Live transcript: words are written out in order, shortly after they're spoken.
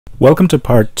Welcome to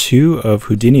part 2 of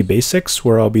Houdini Basics,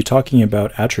 where I'll be talking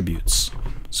about attributes.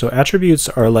 So attributes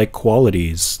are like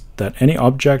qualities that any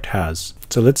object has.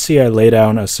 So let's see, I lay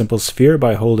down a simple sphere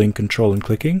by holding Control and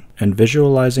clicking and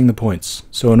visualizing the points.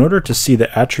 So in order to see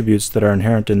the attributes that are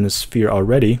inherent in this sphere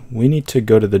already, we need to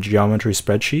go to the geometry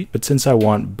spreadsheet. But since I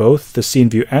want both the scene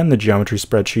view and the geometry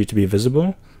spreadsheet to be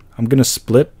visible, I'm going to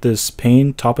split this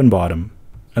pane top and bottom,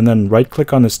 and then right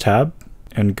click on this tab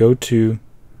and go to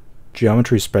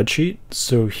Geometry Spreadsheet.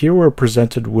 So here we're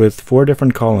presented with 4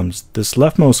 different columns. This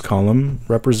leftmost column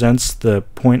represents the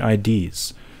point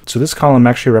IDs. So this column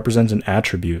actually represents an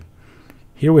attribute.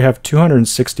 Here we have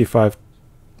 265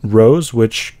 rows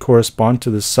which correspond to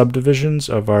the subdivisions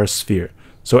of our sphere.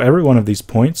 So every one of these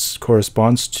points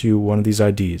corresponds to one of these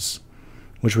IDs,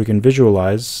 which we can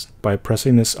visualize by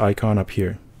pressing this icon up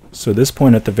here. So this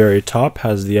point at the very top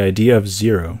has the ID of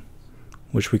 0,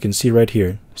 which we can see right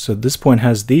here. So this point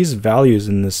has these values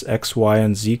in this X, Y,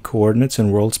 and Z coordinates in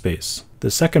world space.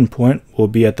 The second point will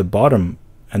be at the bottom,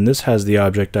 and this has the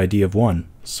object ID of 1.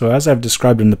 So as I've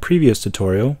described in the previous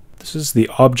tutorial, this is the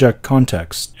object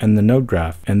context and the node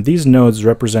graph. And these nodes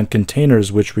represent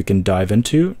containers which we can dive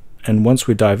into, and once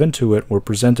we dive into it, we're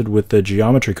presented with the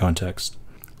geometry context.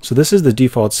 So this is the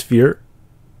default sphere,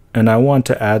 and I want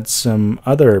to add some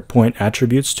other point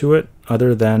attributes to it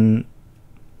other than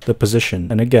the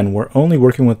position. And again, we're only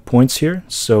working with points here.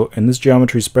 So in this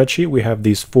geometry spreadsheet, we have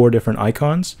these 4 different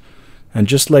icons. And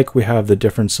just like we have the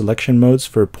different selection modes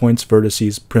for points,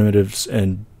 vertices, primitives,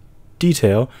 and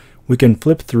detail, we can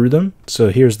flip through them. So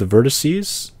here's the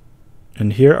vertices,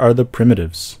 and here are the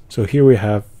primitives. So here we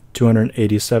have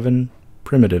 287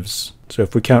 primitives. So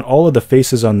if we count all of the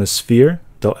faces on the sphere,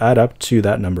 they'll add up to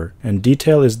that number. And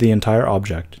detail is the entire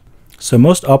object. So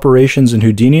most operations in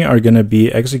Houdini are going to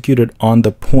be executed on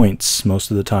the points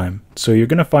most of the time. So you're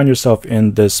going to find yourself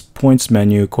in this points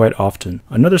menu quite often.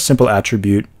 Another simple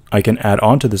attribute I can add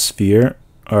onto the sphere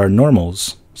are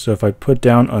normals. So if I put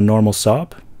down a normal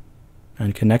SOP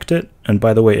and connect it, and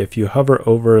by the way, if you hover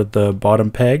over the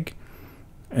bottom peg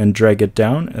and drag it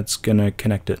down, it's going to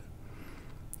connect it.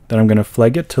 Then I'm going to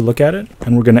flag it to look at it,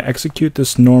 and we're going to execute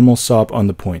this normal SOP on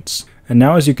the points. And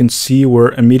now, as you can see,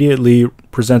 we're immediately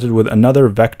presented with another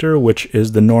vector, which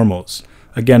is the normals.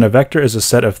 Again, a vector is a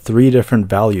set of 3 different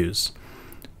values.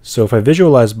 So if I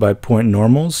visualize by point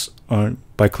normals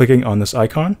by clicking on this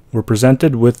icon, we're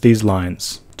presented with these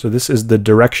lines. So this is the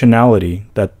directionality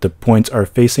that the points are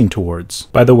facing towards.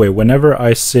 By the way, whenever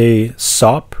I say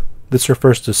SOP, this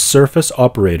refers to surface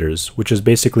operators, which is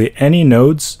basically any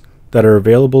nodes that are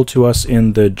available to us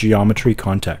in the geometry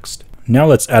context. Now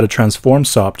let's add a transform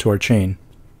SOP to our chain.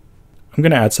 I'm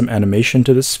going to add some animation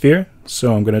to this sphere,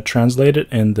 so I'm going to translate it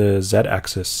in the Z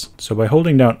axis. So by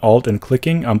holding down Alt and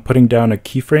clicking, I'm putting down a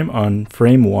keyframe on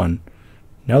frame 1.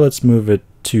 Now let's move it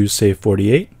to say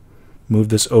 48. Move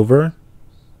this over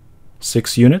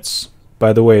 6 units.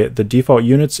 By the way, the default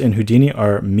units in Houdini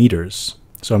are meters.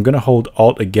 So I'm going to hold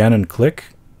Alt again and click,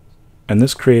 and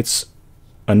this creates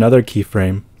another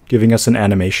keyframe, giving us an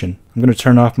animation. I'm going to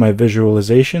turn off my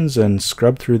visualizations and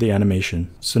scrub through the animation.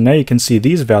 So now you can see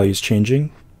these values changing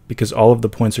because all of the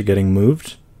points are getting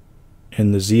moved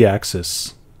in the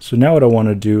Z-axis. So now what I want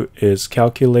to do is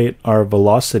calculate our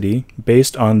velocity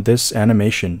based on this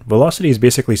animation. Velocity is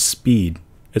basically speed.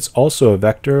 It's also a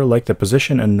vector like the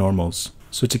position and normals.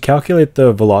 So to calculate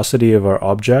the velocity of our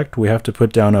object, we have to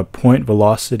put down a point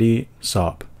velocity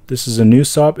SOP. This is a new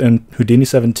SOP in Houdini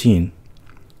 17.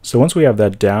 So once we have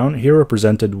that down, here we're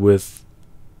presented with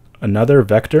another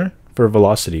vector for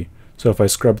velocity. So if I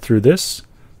scrub through this,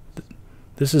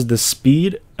 this is the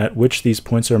speed at which these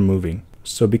points are moving.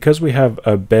 So because we have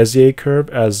a Bezier curve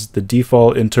as the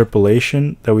default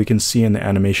interpolation that we can see in the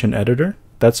animation editor,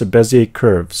 that's a Bezier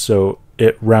curve. So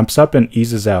it ramps up and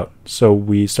eases out. So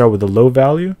we start with a low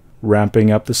value,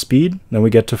 ramping up the speed, then we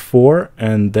get to 4,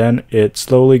 and then it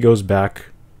slowly goes back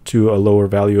to a lower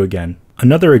value again.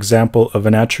 Another example of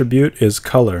an attribute is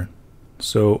color.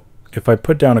 So if I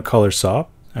put down a color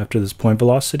SOP after this point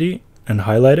velocity and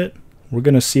highlight it, we're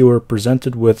going to see we're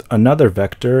presented with another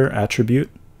vector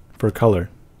attribute for color.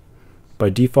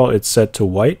 By default, it's set to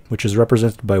white, which is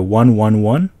represented by 1, 1,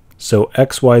 1. So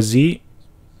XYZ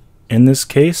in this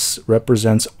case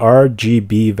represents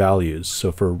RGB values,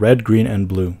 so for red, green, and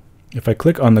blue. If I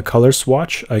click on the color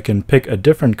swatch, I can pick a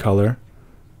different color,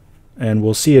 and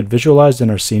we'll see it visualized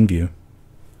in our scene view.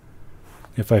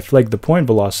 If I flag the point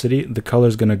velocity, the color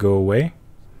is going to go away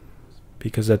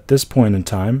because at this point in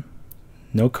time,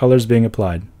 no color is being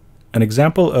applied. An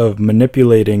example of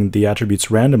manipulating the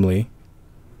attributes randomly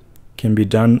can be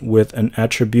done with an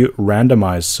attribute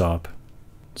randomize SOP.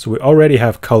 So we already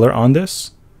have color on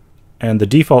this, And the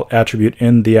default attribute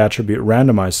in the attribute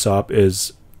randomize SOP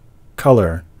is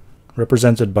color,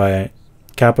 represented by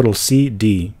capital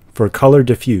CD for color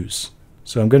diffuse.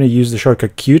 So I'm going to use the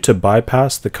shortcut Q to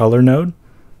bypass the color node,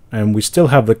 and we still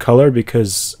have the color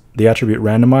because the attribute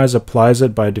randomize applies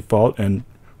it by default and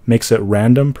makes it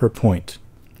random per point.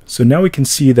 So now we can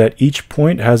see that each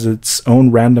point has its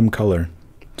own random color.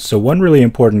 So one really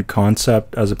important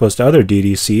concept as opposed to other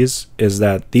DDCs is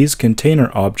that these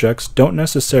container objects don't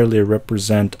necessarily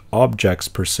represent objects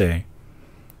per se,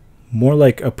 more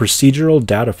like a procedural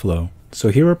data flow. So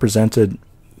here we're presented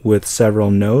with several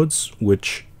nodes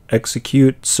which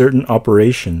execute certain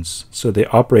operations. So they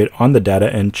operate on the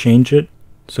data and change it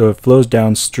so it flows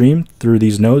downstream through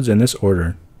these nodes in this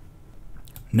order.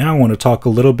 Now I want to talk a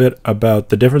little bit about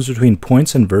the difference between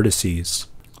points and vertices.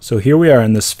 So here we are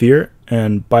in the sphere,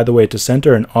 and by the way, to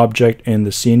center an object in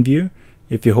the scene view,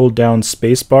 if you hold down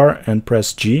spacebar and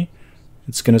press G,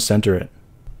 it's going to center it.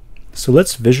 So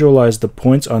let's visualize the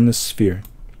points on this sphere.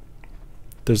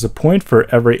 There's a point for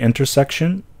every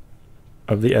intersection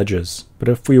of the edges, but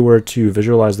if we were to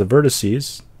visualize the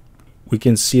vertices, we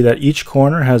can see that each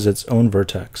corner has its own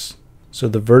vertex. So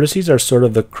the vertices are sort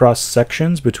of the cross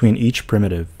sections between each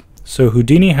primitive. So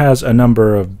Houdini has a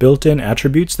number of built-in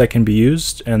attributes that can be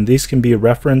used, and these can be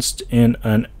referenced in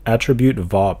an attribute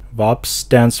VOP. VOP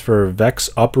stands for Vex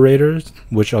Operators,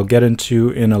 which I'll get into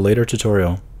in a later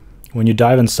tutorial. When you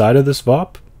dive inside of this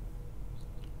VOP,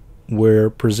 we're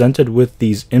presented with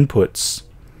these inputs.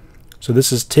 So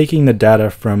this is taking the data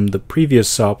from the previous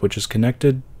SOP, which is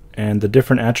connected, and the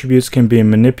different attributes can be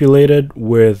manipulated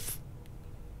with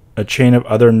a chain of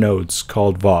other nodes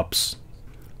called VOPs.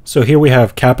 So here we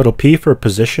have capital P for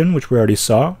position, which we already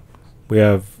saw. We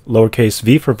have lowercase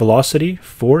v for velocity,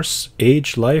 force,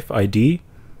 age, life, ID,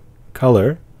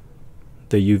 color,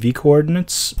 the UV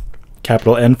coordinates,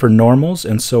 capital N for normals,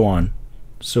 and so on.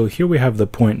 So here we have the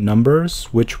point numbers,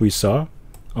 which we saw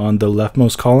on the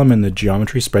leftmost column in the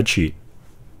geometry spreadsheet.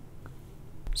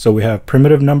 So we have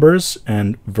primitive numbers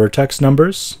and vertex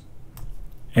numbers.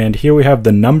 And here we have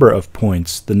the number of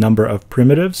points, the number of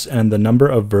primitives, and the number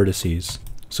of vertices.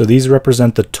 So these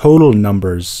represent the total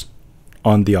numbers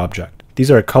on the object. These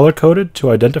are color-coded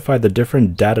to identify the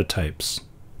different data types.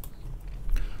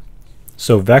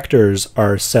 So vectors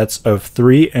are sets of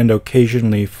 3 and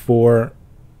occasionally 4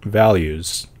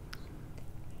 values.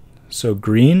 So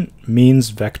green means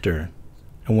vector.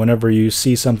 And whenever you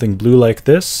see something blue like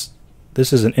this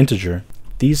is an integer.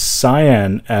 These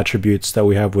cyan attributes that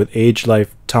we have with age,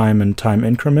 life, time, and time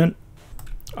increment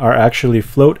are actually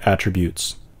float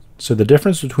attributes. So the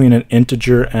difference between an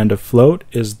integer and a float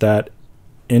is that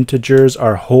integers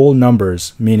are whole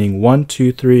numbers, meaning 1,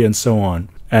 2, 3, and so on.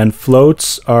 And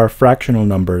floats are fractional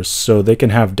numbers, so they can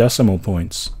have decimal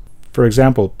points. For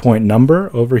example, point number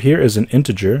over here is an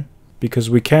integer because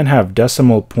we can't have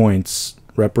decimal points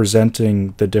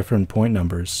representing the different point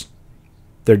numbers.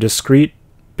 They're discrete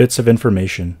bits of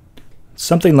information.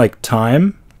 Something like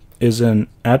time is an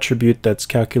attribute that's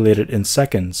calculated in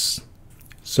seconds.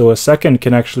 So a second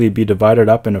can actually be divided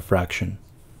up in a fraction.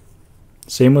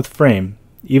 Same with frame.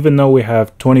 Even though we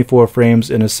have 24 frames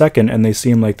in a second and they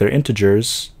seem like they're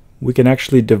integers, we can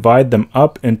actually divide them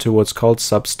up into what's called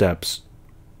substeps,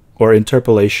 or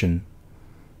interpolation.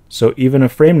 So even a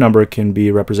frame number can be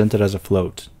represented as a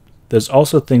float. There's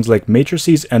also things like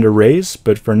matrices and arrays,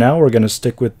 but for now we're going to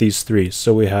stick with these 3.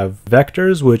 So we have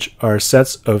vectors, which are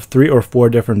sets of 3 or 4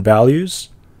 different values.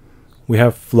 We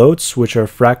have floats, which are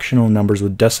fractional numbers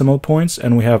with decimal points,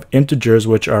 and we have integers,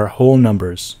 which are whole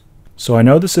numbers. So I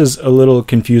know this is a little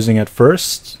confusing at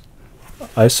first.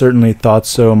 I certainly thought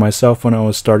so myself when I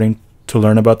was starting to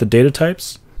learn about the data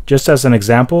types. Just as an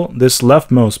example, this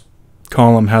leftmost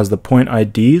column has the point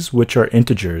IDs, which are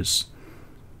integers.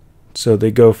 So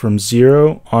they go from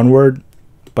 0 onward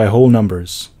by whole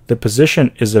numbers. The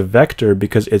position is a vector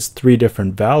because it's 3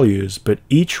 different values, but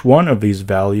each one of these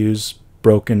values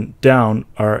broken down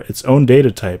are its own data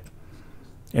type.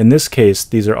 In this case,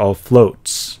 these are all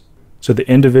floats. So the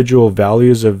individual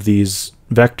values of these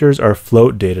vectors are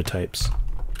float data types.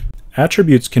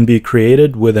 Attributes can be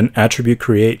created with an attribute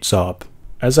create SOP.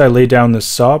 As I lay down this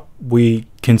SOP, we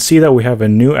can see that we have a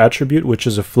new attribute, which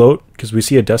is a float, because we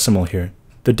see a decimal here.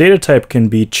 The data type can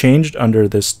be changed under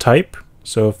this type.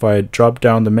 So if I drop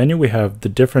down the menu, we have the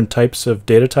different types of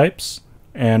data types,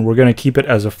 and we're going to keep it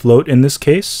as a float in this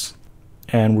case.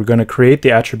 And we're going to create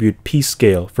the attribute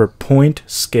pscale for point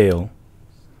scale.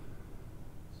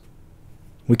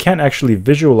 We can't actually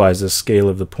visualize the scale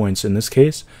of the points in this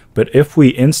case, but if we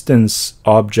instance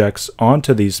objects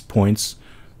onto these points,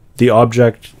 the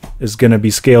object is going to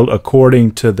be scaled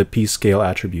according to the pscale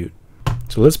attribute.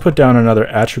 So let's put down another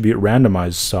attribute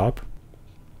randomize SOP.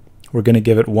 We're going to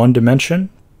give it one dimension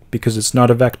because it's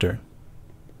not a vector.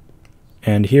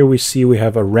 And here we see we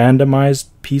have a randomized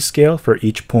p-scale for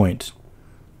each point.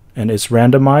 And it's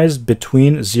randomized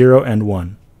between 0 and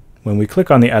 1. When we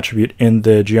click on the attribute in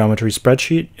the geometry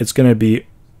spreadsheet, it's going to be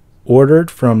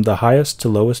ordered from the highest to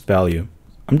lowest value.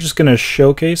 I'm just going to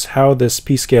showcase how this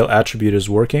p-scale attribute is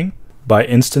working by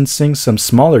instancing some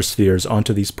smaller spheres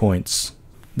onto these points.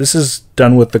 This is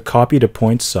done with the copy to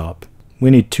point SOP. We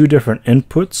need two different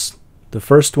inputs. The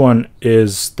first one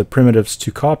is the primitives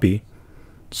to copy.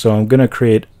 So I'm going to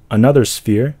create another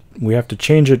sphere. We have to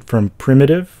change it from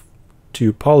primitive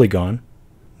to polygon,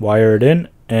 wire it in,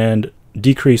 and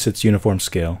decrease its uniform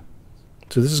scale.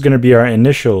 So this is going to be our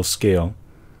initial scale.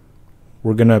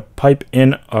 We're going to pipe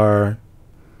in our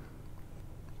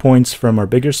points from our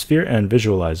bigger sphere and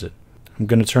visualize it. I'm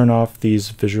going to turn off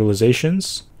these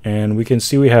visualizations, and we can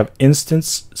see we have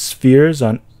instance spheres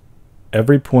on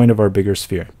every point of our bigger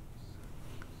sphere.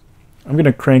 I'm going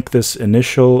to crank this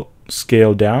initial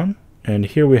scale down, and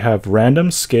here we have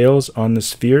random scales on the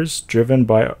spheres driven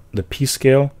by the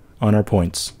p-scale on our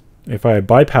points. If I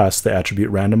bypass the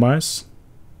attribute randomize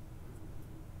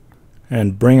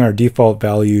and bring our default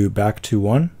value back to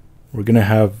 1, we're going to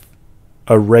have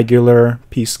a regular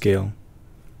p-scale.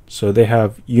 So they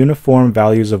have uniform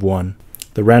values of 1.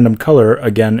 The random color,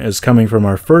 again, is coming from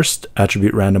our first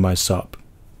attribute randomize SOP,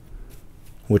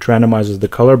 which randomizes the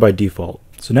color by default.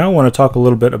 So now I want to talk a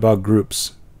little bit about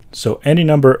groups. So any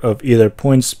number of either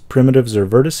points, primitives, or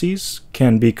vertices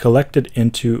can be collected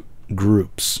into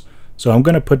groups. So I'm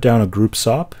going to put down a group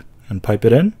SOP and pipe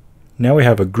it in. Now we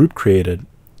have a group created.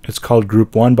 It's called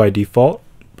group 1 by default,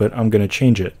 but I'm going to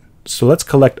change it. So let's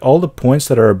collect all the points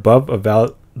that are above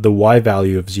the y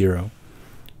value of 0.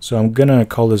 So I'm going to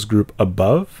call this group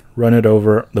above, run it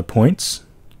over the points.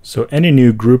 So any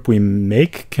new group we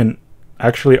make can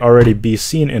actually already be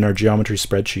seen in our geometry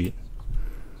spreadsheet.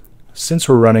 Since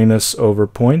we're running this over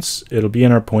points, it'll be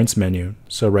in our points menu.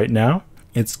 So right now,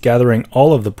 it's gathering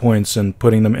all of the points and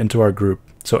putting them into our group.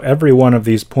 So every one of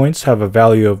these points have a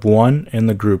value of 1 in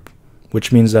the group,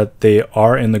 which means that they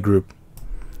are in the group.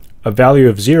 A value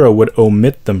of 0 would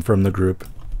omit them from the group.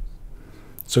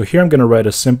 So here I'm going to write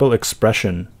a simple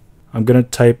expression. I'm going to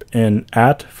type in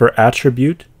 @ for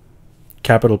attribute,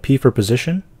 capital P for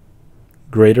position,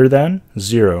 greater than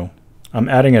 0. I'm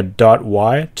adding a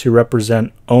 .y to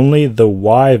represent only the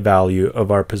y value of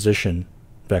our position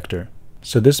vector.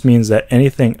 So this means that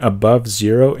anything above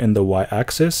 0 in the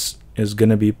y-axis is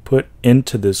going to be put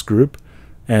into this group,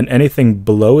 and anything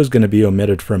below is going to be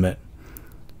omitted from it.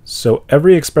 So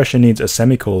every expression needs a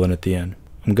semicolon at the end.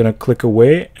 I'm going to click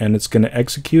away and it's going to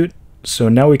execute. So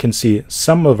now we can see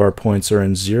some of our points are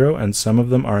in 0 and some of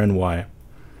them are in y.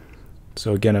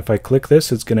 So again, if I click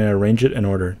this, it's going to arrange it in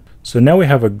order. So now we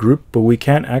have a group, but we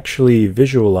can't actually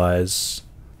visualize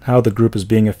how the group is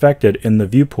being affected in the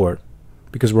viewport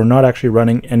because we're not actually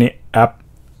running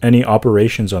any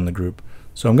operations on the group.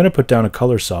 So I'm going to put down a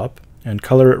color SOP and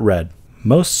color it red.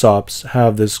 Most SOPs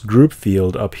have this group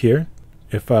field up here.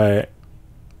 If I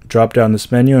drop down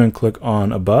this menu and click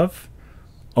on above,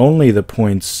 only the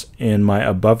points in my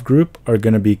above group are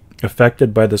going to be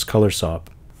affected by this color SOP.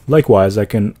 Likewise, I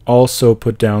can also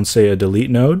put down, say, a delete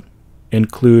node,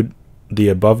 include the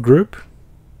above group,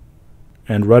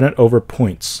 and run it over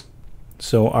points.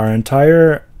 So our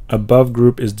entire above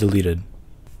group is deleted.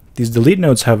 These delete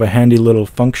nodes have a handy little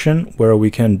function where we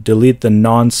can delete the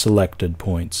non-selected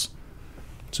points.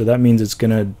 So that means it's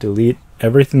going to delete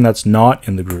everything that's not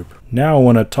in the group. Now I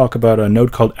want to talk about a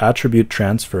node called attribute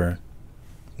transfer,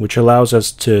 which allows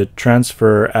us to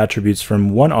transfer attributes from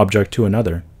one object to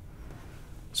another.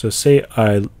 So say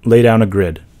I lay down a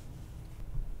grid.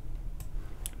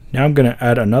 Now I'm going to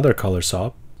add another color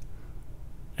SOP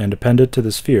and append it to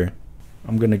the sphere.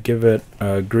 I'm going to give it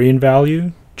a green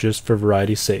value just for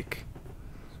variety's sake.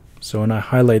 So when I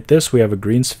highlight this, we have a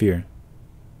green sphere.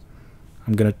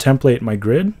 I'm going to template my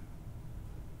grid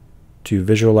to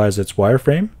visualize its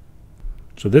wireframe.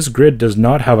 So this grid does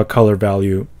not have a color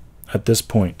value at this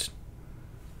point.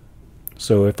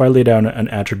 So if I lay down an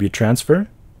attribute transfer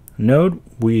node,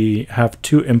 we have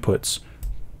two inputs.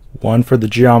 One for the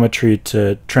geometry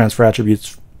to transfer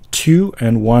attributes to,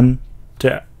 and one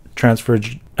to transfer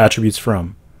attributes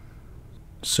from.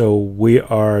 So we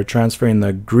are transferring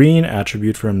the green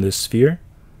attribute from this sphere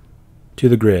to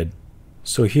the grid.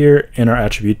 So here in our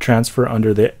attribute transfer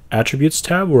under the attributes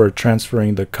tab, we're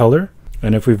transferring the color.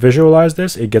 And if we visualize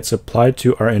this, it gets applied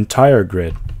to our entire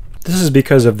grid. This is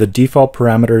because of the default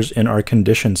parameters in our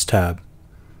conditions tab.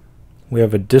 We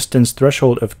have a distance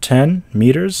threshold of 10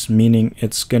 meters, meaning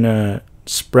it's gonna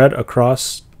spread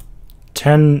across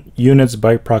 10 units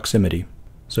by proximity.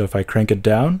 So if I crank it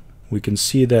down, we can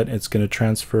see that it's going to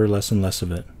transfer less and less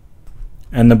of it.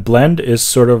 And the blend is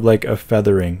sort of like a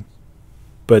feathering,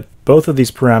 but both of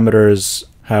these parameters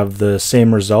have the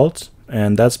same result,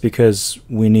 and that's because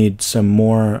we need some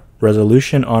more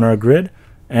resolution on our grid,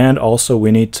 and also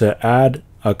we need to add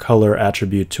a color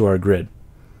attribute to our grid,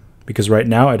 because right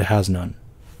now it has none.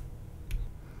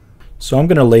 So I'm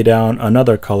going to lay down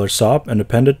another color sop and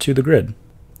append it to the grid.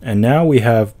 And now we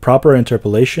have proper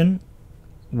interpolation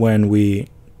when we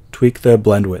tweak the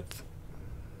blend width.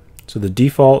 So the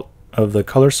default of the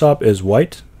color sop is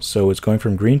white, so it's going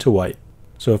from green to white.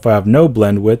 So if I have no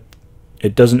blend width,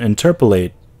 it doesn't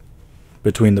interpolate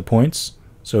between the points,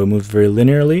 so it moves very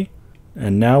linearly.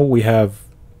 And now we have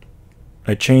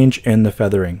a change in the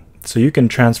feathering. So you can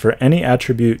transfer any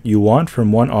attribute you want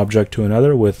from one object to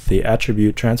another with the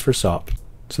attribute transfer sop.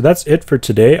 So that's it for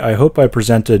today. I hope I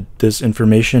presented this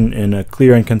information in a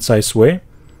clear and concise way.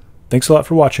 Thanks a lot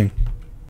for watching.